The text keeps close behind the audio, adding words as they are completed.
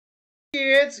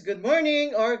Kids, good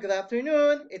morning or good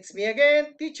afternoon. It's me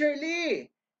again, Teacher Lee,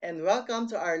 and welcome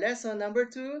to our lesson number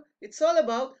 2. It's all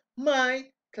about my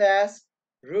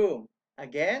classroom.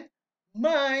 Again,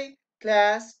 my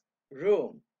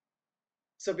classroom.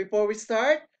 So before we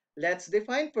start, let's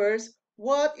define first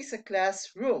what is a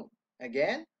classroom.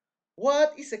 Again,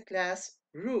 what is a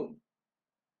classroom?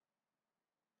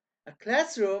 A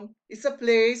classroom is a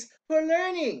place for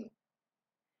learning.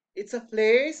 It's a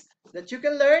place that you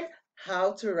can learn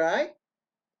how to write,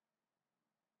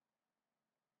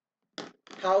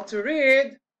 how to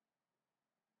read,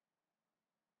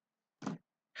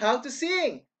 how to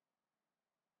sing.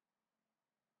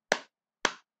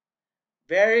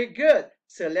 Very good.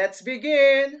 So let's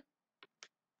begin.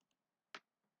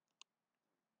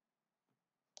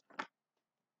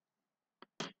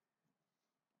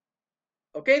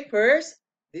 Okay, first,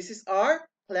 this is our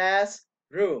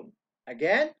classroom.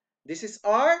 Again, this is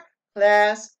our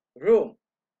classroom.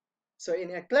 So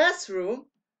in a classroom,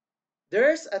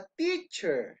 there's a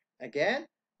teacher. Again,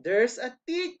 there's a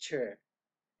teacher.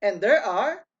 And there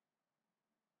are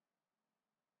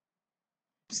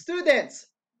students.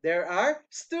 There are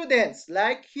students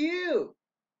like you.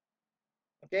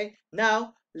 Okay,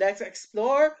 now let's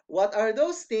explore what are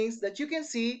those things that you can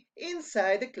see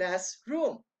inside the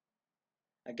classroom.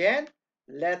 Again,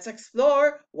 let's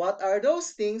explore what are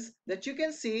those things that you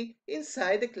can see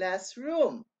inside the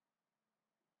classroom.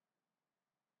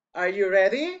 Are you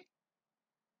ready?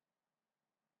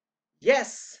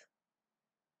 Yes.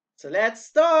 So let's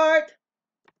start.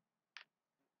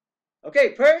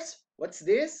 Okay, first, what's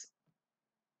this?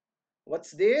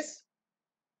 What's this?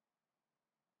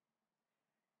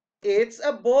 It's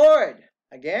a board.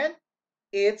 Again,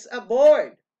 it's a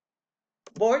board.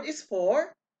 Board is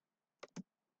for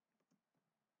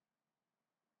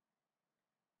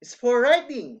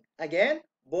writing. Again,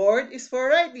 board is for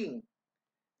writing.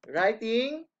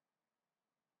 Writing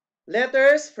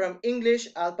letters from English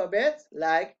alphabet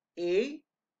like A,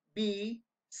 B,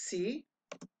 C.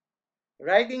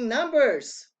 Writing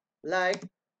numbers like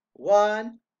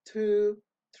 1, 2,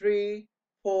 3,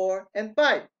 4, and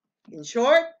 5. In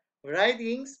short,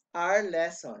 writings are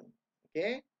lesson.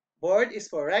 Okay? Board is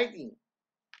for writing.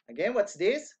 Again, what's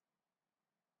this?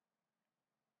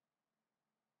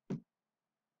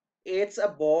 It's a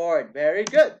board. Very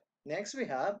good. Next we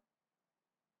have,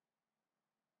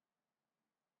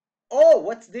 oh,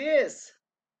 what's this?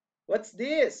 What's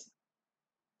this?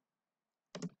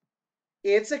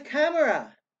 It's a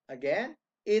camera. Again,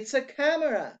 it's a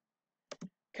camera.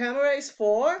 Camera is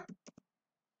for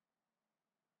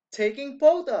taking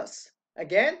photos.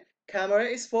 Again, camera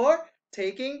is for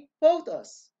taking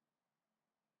photos.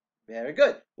 Very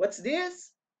good. What's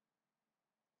this?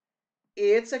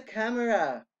 It's a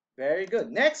camera. Very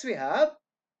good. Next we have,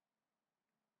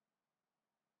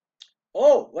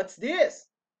 oh, what's this?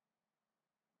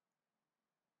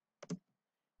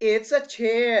 It's a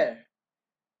chair.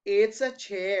 It's a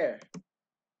chair.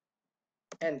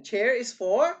 And chair is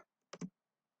for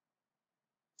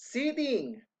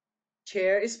sitting.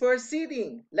 Chair is for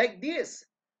sitting, like this.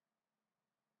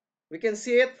 We can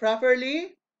see it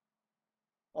properly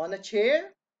on a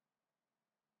chair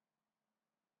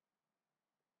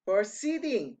for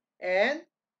sitting. And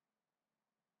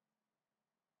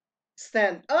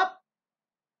stand up.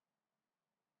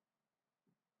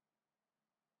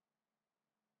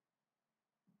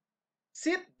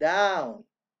 Sit down.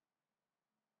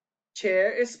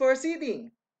 Chair is for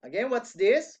sitting. Again, what's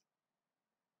this?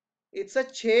 It's a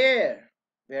chair.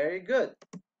 Very good.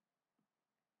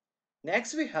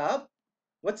 Next we have,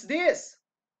 what's this?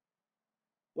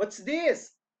 What's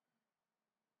this?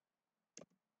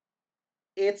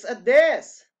 It's a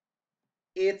desk.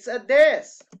 It's a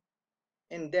desk.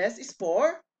 And desk is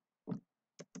for,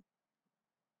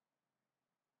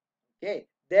 okay,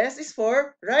 desk is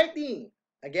for writing.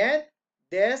 Again,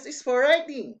 desk is for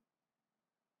writing.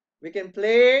 We can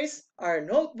place our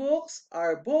notebooks,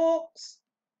 our books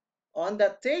on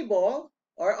that table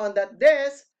or on that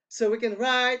desk so we can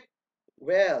write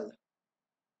well.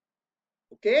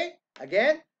 Okay?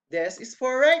 Again, desk is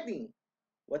for writing.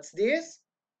 What's this?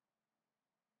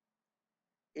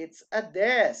 It's a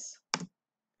desk.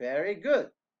 Very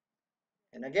good.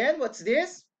 And again, what's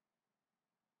this?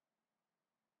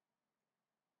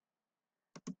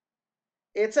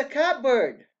 It's a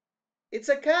cupboard. It's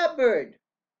a cupboard.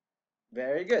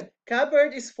 Very good.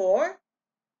 Cupboard is for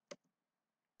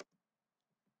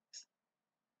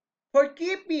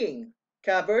keeping.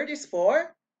 Cupboard is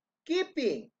for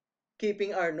keeping.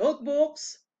 Keeping our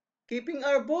notebooks, keeping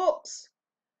our books,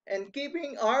 and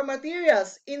keeping our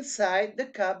materials inside the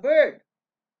cupboard.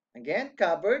 Again,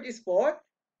 cupboard is for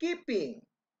skipping.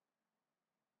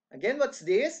 Again, what's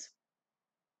this?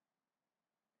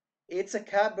 It's a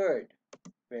cupboard.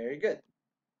 Very good.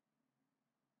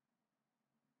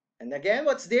 And again,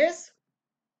 what's this?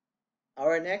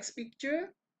 Our next picture.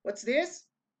 What's this?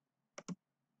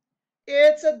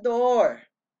 It's a door.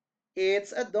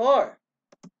 It's a door.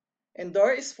 And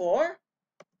door is for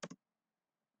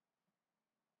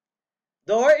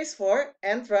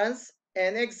entrance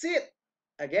and exit.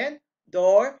 Again,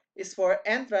 door is for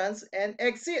entrance and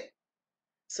exit.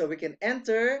 So we can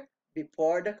enter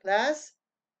before the class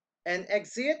and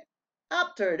exit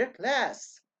after the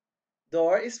class.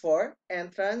 Door is for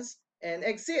entrance and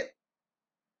exit.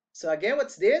 So again,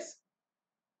 what's this?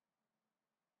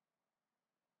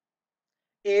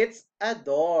 It's a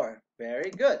door.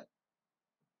 Very good.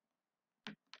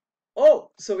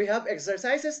 Oh, so we have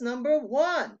exercises number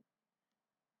 1.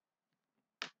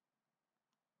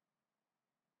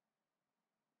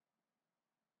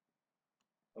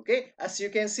 Okay, as you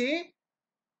can see,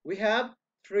 we have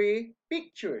 3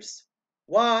 pictures.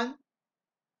 1,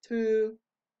 2,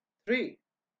 3.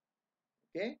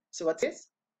 Okay, so what's this?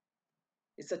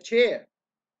 It's a chair.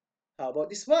 How about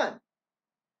this one?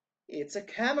 It's a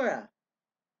camera.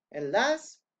 And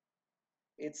last,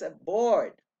 it's a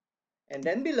board. And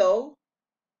then below,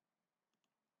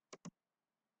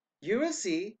 you will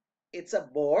see it's a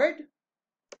board,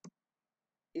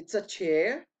 it's a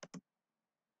chair,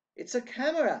 it's a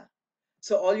camera.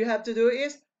 So all you have to do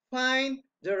is find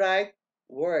the right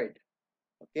word,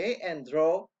 okay, and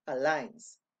draw a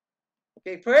lines.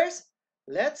 Okay, first,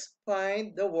 let's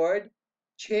find the word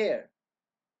chair.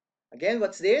 Again,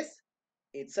 what's this?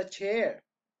 It's a chair.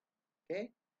 Okay,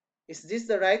 is this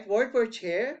the right word for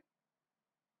chair?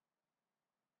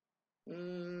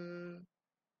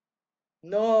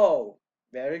 No.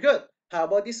 Very good. How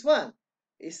about this one?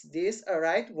 Is this a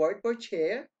right word for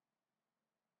chair?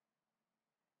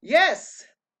 Yes.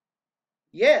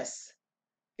 Yes.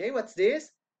 Okay, what's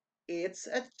this? It's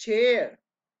a chair.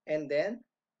 And then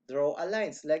draw a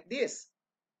lines like this.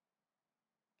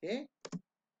 Okay.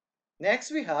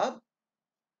 Next we have,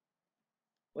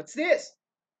 what's this?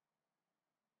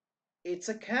 It's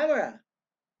a camera.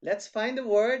 Let's find the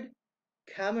word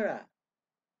camera.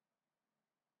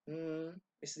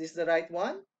 Is this the right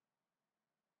one?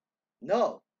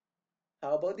 No.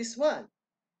 How about this one?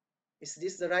 Is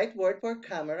this the right word for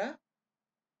camera?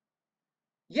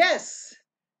 Yes.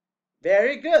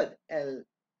 Very good. And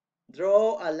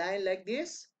draw a line like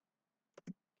this.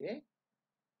 Okay.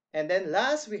 And then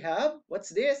last we have, what's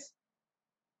this?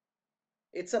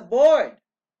 It's a board.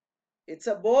 It's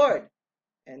a board.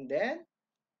 And then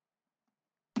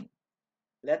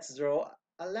let's draw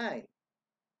a line.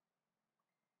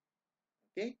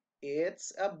 Okay.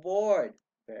 It's a board.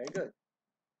 Very good.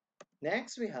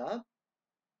 Next we have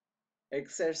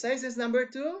exercises number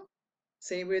 2.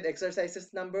 Same with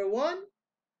exercises number 1.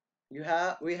 We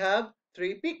have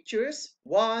 3 pictures.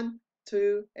 1,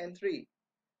 2, and 3.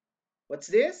 What's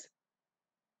this?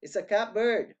 It's a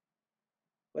catbird.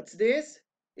 What's this?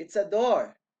 It's a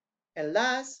door. And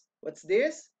last, what's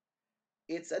this?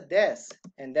 It's a desk.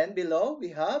 And then below we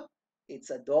have,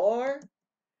 it's a door,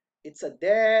 it's a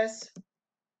desk,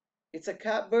 it's a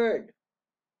catbird.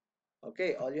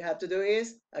 Okay, all you have to do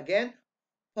is, again,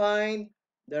 find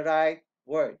the right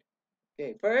word.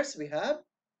 Okay, first we have,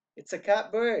 it's a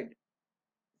catbird.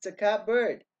 It's a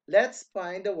catbird. Let's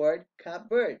find the word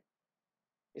catbird.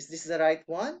 Is this the right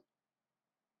one?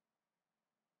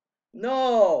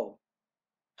 No.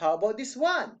 How about this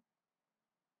one?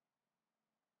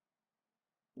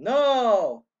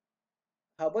 No.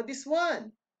 How about this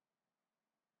one?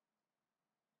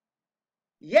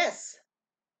 Yes.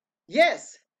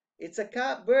 Yes. It's a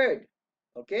catbird.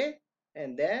 Okay?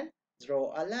 And then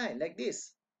draw a line like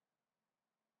this.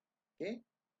 Okay?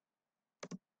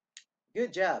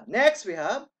 Good job. Next we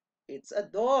have, it's a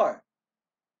door.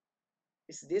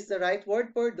 Is this the right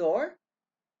word for door?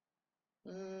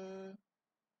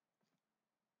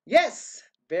 Yes.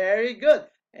 Very good.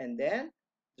 And then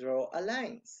draw a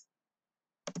lines.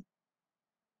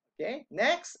 Okay?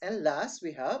 Next and last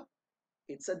we have,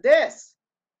 it's a desk.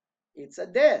 It's a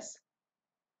desk.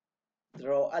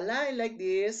 Draw a line like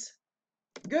this.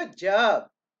 Good job.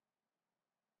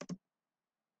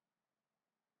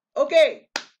 Okay.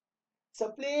 So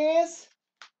please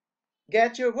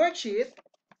get your worksheet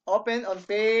open on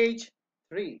page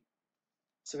 3.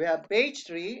 So we have page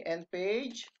 3 and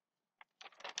page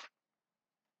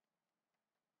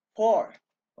 4.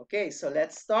 Okay, so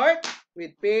let's start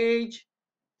with page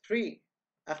 3.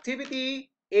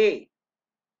 Activity A.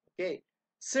 Okay,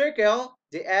 circle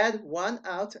the add one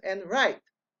out and right.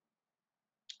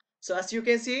 So as you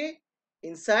can see,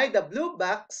 inside the blue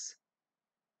box,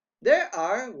 there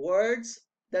are words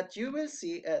that you will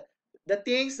see, the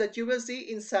things that you will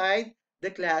see inside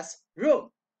the classroom.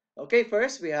 Okay,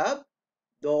 first we have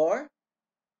door,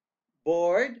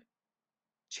 board,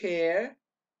 chair,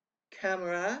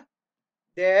 camera,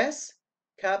 desk,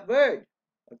 cupboard.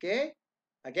 Okay,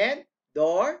 again,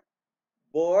 door,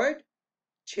 board,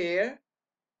 chair,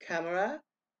 camera,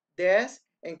 desk,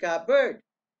 and cupboard.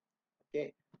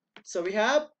 Okay, so we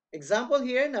have example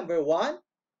here, number one.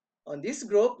 On this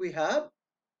group, we have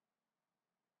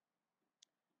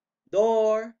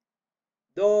door,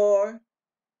 door,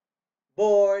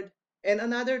 board, and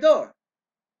another door.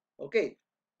 Okay,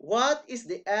 what is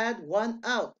the add one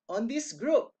out on this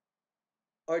group?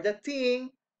 Or the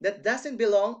thing that doesn't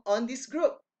belong on this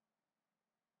group?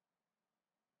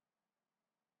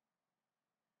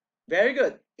 Very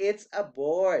good. It's a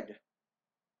board.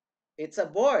 It's a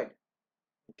board.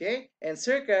 Okay, and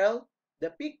circle the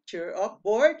picture of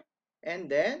board, and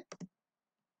then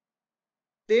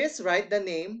please write the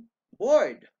name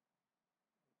board.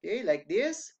 Okay, like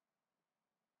this,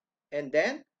 and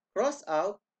then cross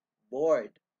out board.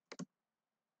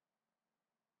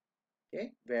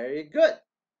 Okay, very good.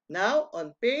 Now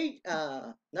on page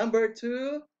number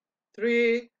 2,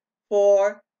 3,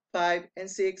 4, 5, and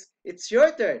 6, it's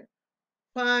your turn.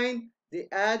 Find the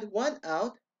add one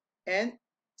out and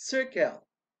circle.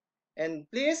 And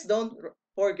please don't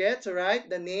forget to write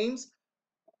the names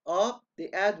of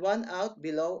the add one out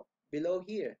below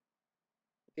here.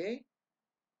 Okay?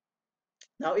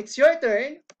 Now it's your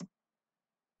turn.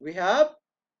 We have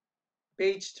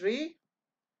page 3.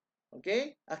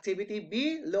 Okay? Activity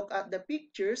B, look at the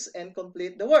pictures and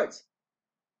complete the words.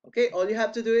 Okay? All you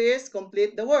have to do is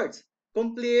complete the words.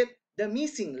 Complete the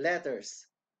missing letters.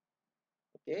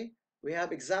 Okay? We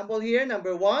have example here,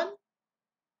 number 1.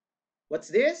 What's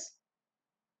this?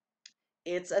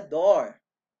 It's a door.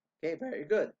 Okay, very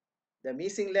good. The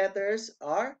missing letters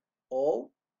are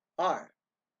O, R.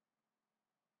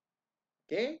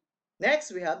 Okay,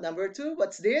 next we have number 2.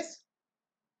 What's this?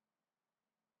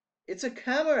 It's a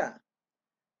camera.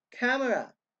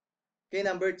 Camera. Okay,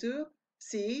 number 2.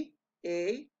 C,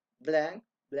 A, blank,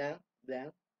 blank,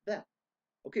 blank, blank.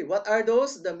 Okay, what are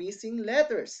those? The missing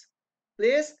letters.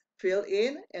 Please fill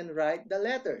in and write the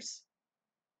letters.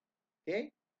 Okay,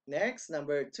 next,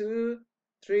 number 2,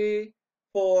 3,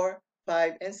 4,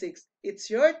 5, and 6. It's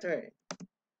your turn.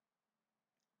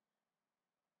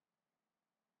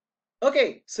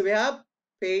 Okay, so we have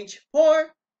page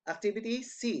 4, activity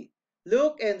C.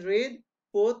 Look and read,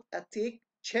 put a tick,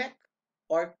 check,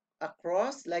 or a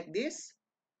cross like this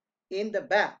in the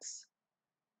box.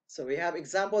 So we have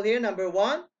example here, number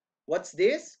 1. What's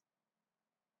this?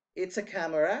 It's a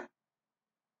camera.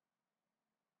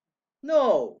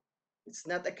 No, it's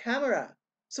not a camera.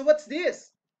 So what's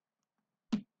this?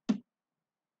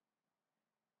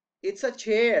 It's a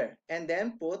chair, and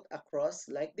then put a cross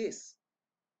like this.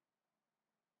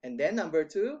 And then number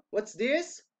 2, what's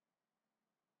this?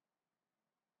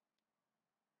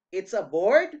 It's a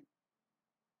board.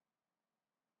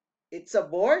 It's a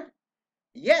board.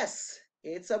 Yes,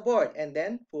 it's a board. And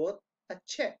then put a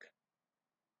check.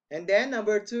 And then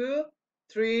number 2,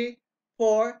 3,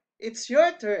 4, it's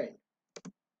your turn.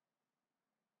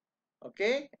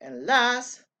 Okay, and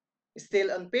last,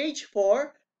 still on page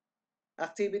 4,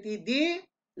 activity D,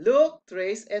 look,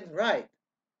 trace, and write.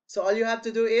 So all you have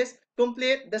to do is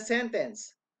complete the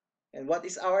sentence. And what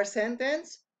is our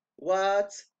sentence?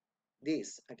 What's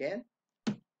this? Again,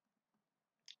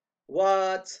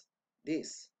 what's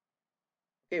this?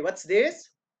 Okay, what's this?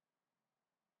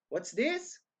 What's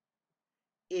this?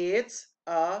 It's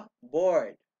a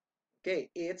board. Okay,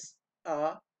 it's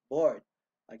a board.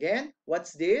 Again,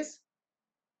 what's this?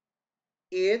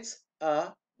 It's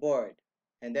a board.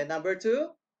 And then number 2,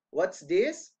 what's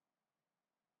this?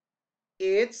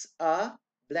 It's a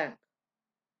blank.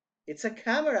 It's a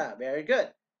camera. Very good.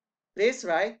 Please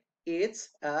write, it's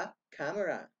a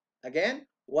camera. Again,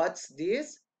 what's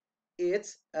this?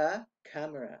 It's a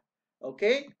camera.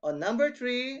 Okay, on number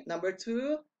 3, number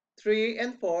 2, 3,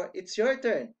 and 4, it's your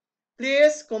turn.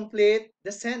 Please complete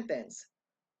the sentence.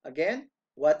 Again,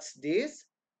 what's this?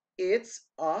 It's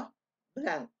a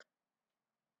blank.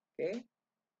 Okay,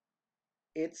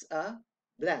 it's a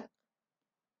blank.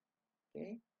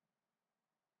 Okay.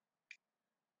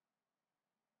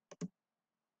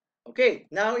 Okay,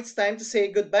 now it's time to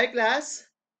say goodbye, class.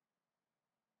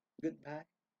 Goodbye,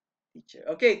 teacher.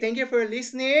 Okay, thank you for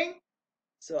listening.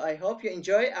 So I hope you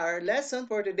enjoy our lesson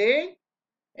for today.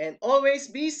 And always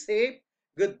be safe.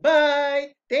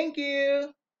 Goodbye. Thank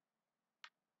you.